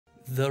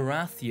The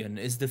Rathian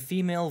is the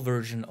female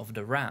version of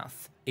the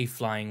Rath, a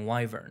flying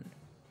wyvern.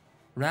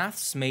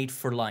 Raths mate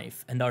for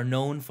life and are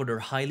known for their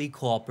highly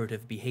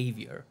cooperative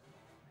behavior.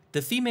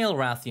 The female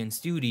Rathian's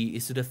duty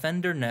is to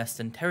defend their nest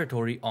and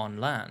territory on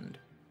land.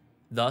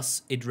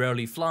 Thus, it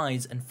rarely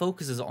flies and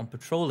focuses on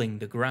patrolling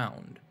the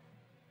ground.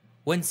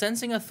 When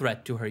sensing a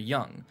threat to her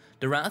young,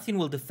 the Rathian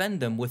will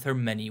defend them with her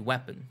many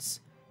weapons.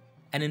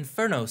 An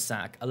inferno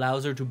sac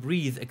allows her to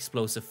breathe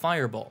explosive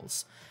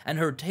fireballs, and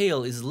her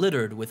tail is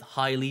littered with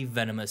highly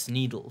venomous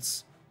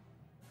needles.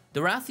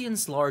 The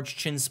Rathian's large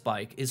chin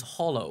spike is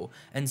hollow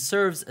and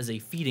serves as a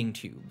feeding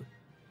tube.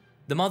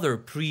 The mother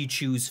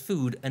pre-chews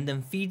food and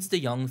then feeds the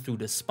young through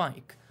the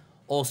spike,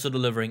 also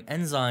delivering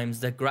enzymes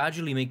that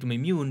gradually make them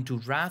immune to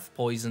Rath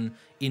poison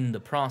in the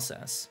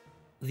process.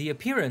 The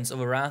appearance of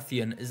a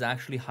Rathian is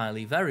actually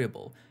highly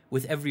variable,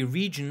 with every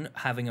region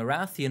having a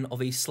Rathian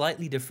of a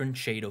slightly different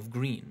shade of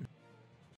green.